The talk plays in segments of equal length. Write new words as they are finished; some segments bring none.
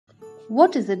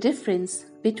What is the difference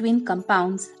between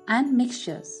compounds and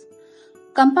mixtures?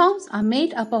 Compounds are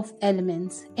made up of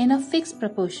elements in a fixed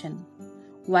proportion,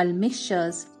 while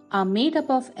mixtures are made up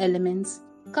of elements,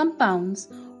 compounds,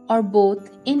 or both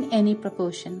in any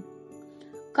proportion.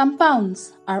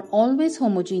 Compounds are always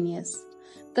homogeneous.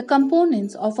 The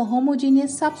components of a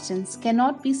homogeneous substance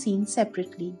cannot be seen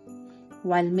separately,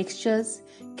 while mixtures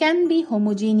can be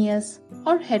homogeneous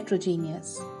or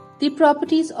heterogeneous. The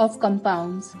properties of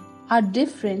compounds are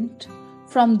different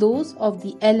from those of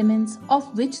the elements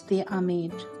of which they are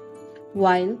made,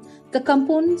 while the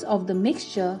components of the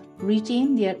mixture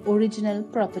retain their original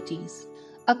properties.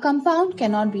 A compound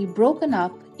cannot be broken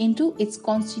up into its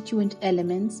constituent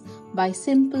elements by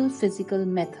simple physical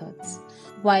methods,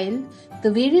 while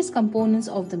the various components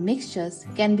of the mixtures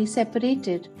can be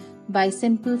separated by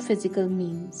simple physical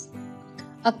means.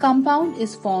 A compound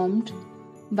is formed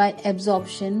by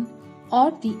absorption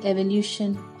or the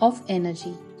evolution of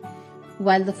energy,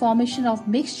 while the formation of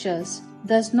mixtures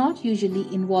does not usually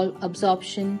involve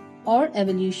absorption or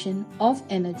evolution of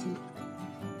energy.